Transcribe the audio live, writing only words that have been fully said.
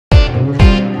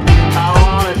I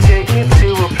wanna take you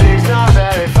to a place not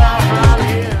very far from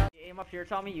here. You aim up here,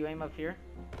 Tommy. You aim up here.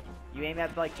 You aim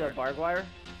at like the barbed wire.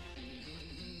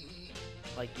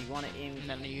 Like you want to aim. And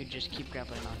then you just keep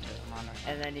grappling onto it. I'm on her.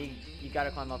 And then you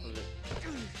gotta climb up of it.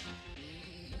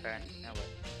 Okay, now what?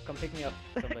 Come pick me up,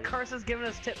 somebody. Carson's giving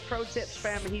us pro tips,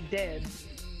 fam, and he dead.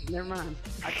 Never mind.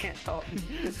 I can't talk. I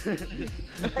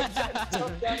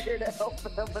jumped down here to help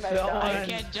him and I died. I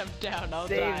can't jump down. I'll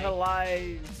Stay die.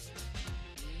 alive.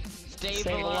 Stay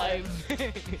alive.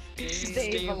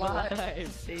 Stay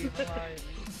alive. Stay alive.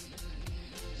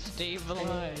 Stay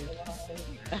alive.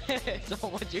 So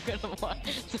what you're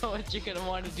gonna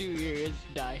want to do here is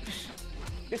die.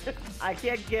 I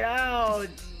can't get out.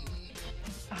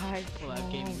 Well, I'm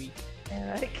getting weak.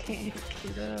 Man, I can't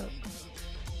get up.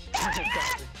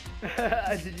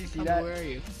 Did you see Tommy, that? where are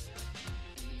you?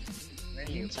 Are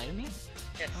you inside of me?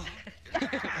 Yes.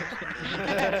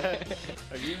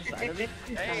 Are you inside of it?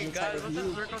 Hey guys, what's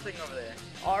that circle thing over there?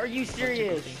 Are you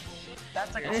serious?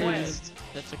 That's like a That's quest.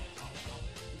 That's a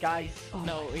Guys,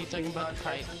 no. He's talking about the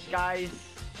kite. guys,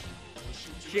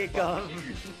 Jacob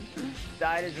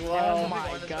died as well. Oh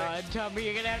my God, Tommy,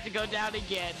 you're gonna have to go down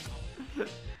again.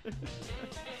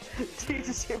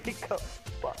 Jesus, here we go.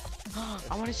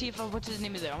 I want to see if what's his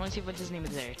name is there. I want to see if what's his name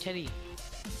is there. Teddy.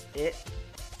 It.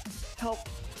 Help.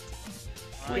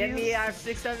 Get me. I have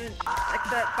 6, 7, 6, 5,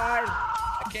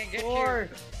 I can't get 4.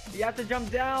 You have to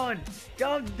jump down.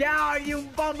 Jump down, you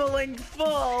bumbling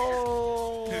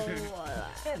fool.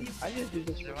 I just do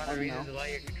this here. for Is one of fun the now. reasons why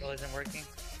your controller isn't working?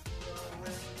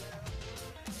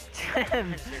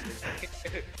 Tim,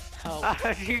 Help.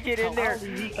 how did you get in there?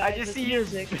 I just see you.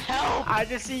 Help. I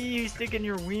just see you sticking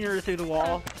your wiener through the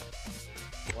wall.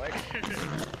 What? I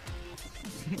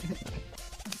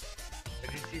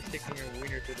just see you sticking your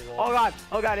wiener through the wall.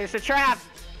 Oh god, it's a trap.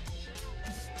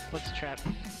 What's the trap?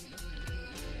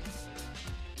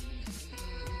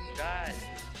 God,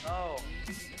 no.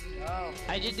 No.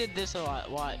 I just did this a lot.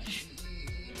 Watch.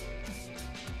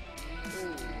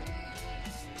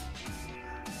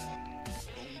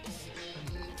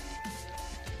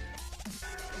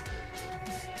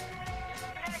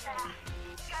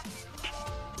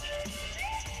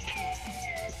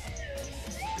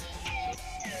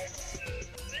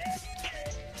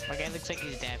 My guy looks like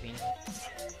he's dabbing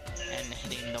and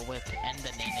hitting the whip and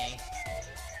the nene.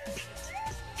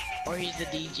 Or he's the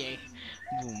DJ.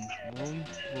 Boom, boom,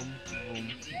 boom, boom,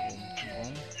 boom,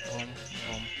 boom, boom, boom,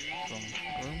 boom, boom,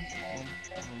 boom,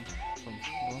 boom, boom,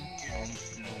 boom,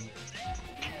 boom.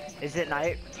 Is it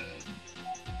night?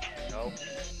 Nope.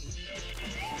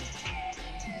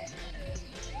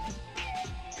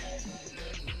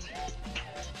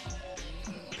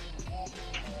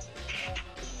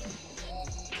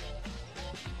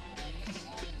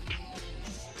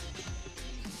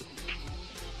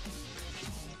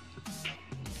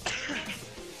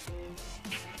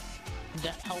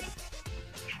 The help.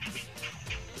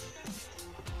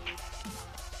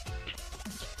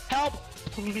 Help!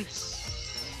 Please.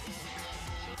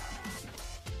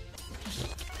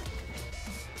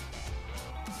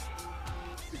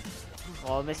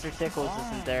 Well, Mr. Tickles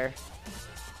isn't there.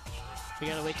 We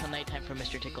gotta wait till nighttime for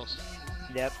Mr. Tickles.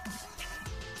 Yep.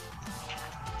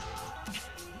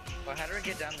 Well, how do I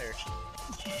get down there?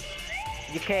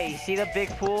 Okay, you see the big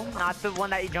pool? Not the one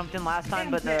that you jumped in last time,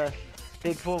 but the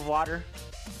big pool of water.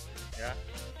 Yeah?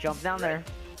 Jump down there.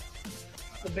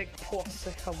 The big pool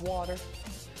of water.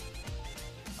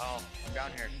 Oh, I'm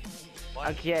down here. What?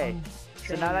 Okay.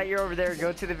 So now that you're over there,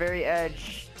 go to the very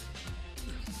edge.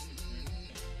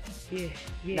 Yeah.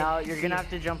 Now you're gonna have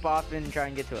to jump off and try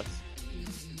and get to us.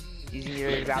 Using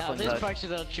your Now grappling this hook. part's a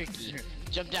little tricky.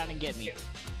 Jump down and get me.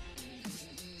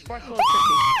 Spark's a little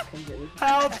tricky. Come get me.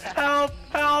 Help! Help!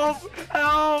 Help!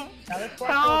 Help! Now this part's a little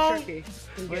Help! tricky.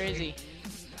 Come Where get is me. he?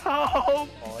 Help!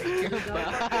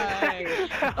 Bye.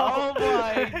 Oh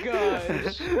my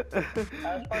gosh. Now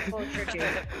this part's a little tricky.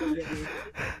 Come get me.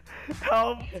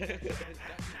 Help!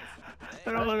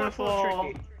 I don't Now wanna this part's a little fall.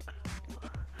 tricky.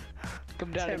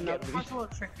 Come down Tim, and now get this me. part's a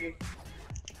little tricky.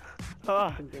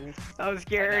 Oh, Come get me. that was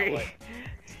scary.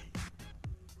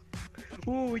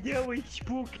 Ooh, yeah, we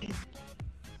spooky.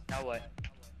 Now what?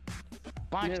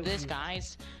 Watch Yeah. this,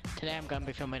 guys. Today I'm gonna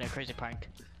be filming a crazy prank.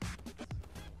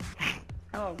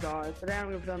 Oh god, today I'm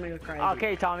gonna film a crazy.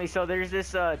 Okay, Tommy, so there's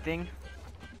this thing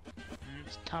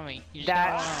Tommy, you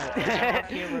just that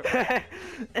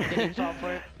Did he fall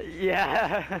for it?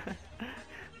 Yeah.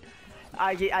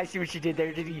 I see what you did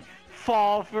there. Did he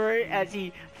fall for it as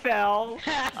he fell?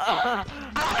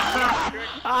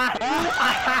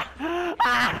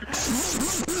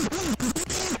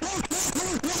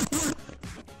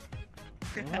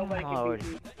 Nobody can Lord.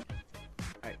 beat me.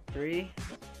 Alright, 3,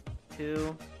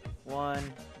 2,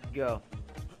 1, go.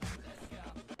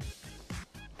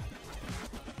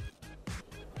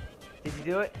 Did you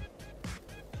do it?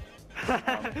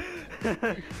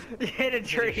 You hit a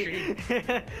tree.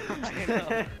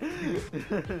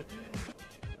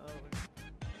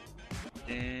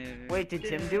 Wait, did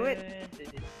Tim do it?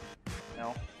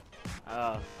 No.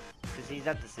 Oh, because he's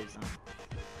at the safe zone.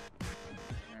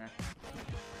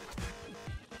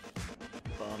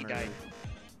 He Bummer. died.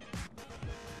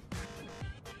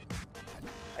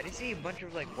 I just see a bunch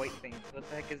of like white things. What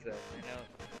the heck is that? I know.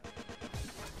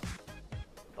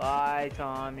 Bye,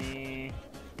 Tommy.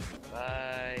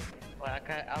 Bye. Well,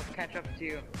 I'll catch up to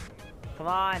you. Come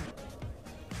on.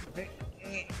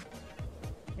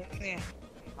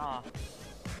 Ah.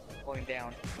 Going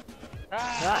down.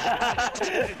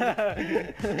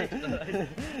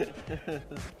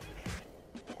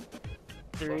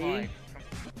 Three,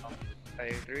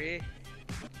 3,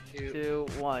 2, 2,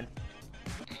 1.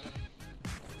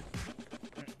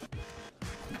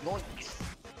 Yoinks.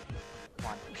 Come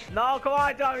on. No, come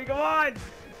on, Tommy, come on!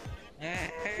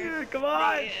 Dude, come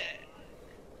on!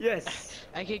 Yes.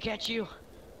 I can catch you.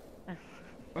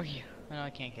 Or you. No, I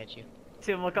can't catch you.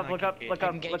 Tim, look up, look up, look I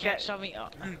up, can get look catch at, me. Oh.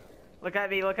 look at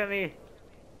me, look at me.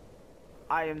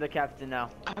 I am the captain now.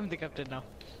 I'm the captain now.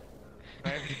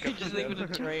 I'm the Just leaving a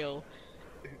trail.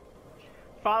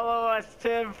 Follow us,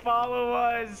 Tim, follow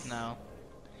us! No.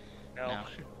 No. No.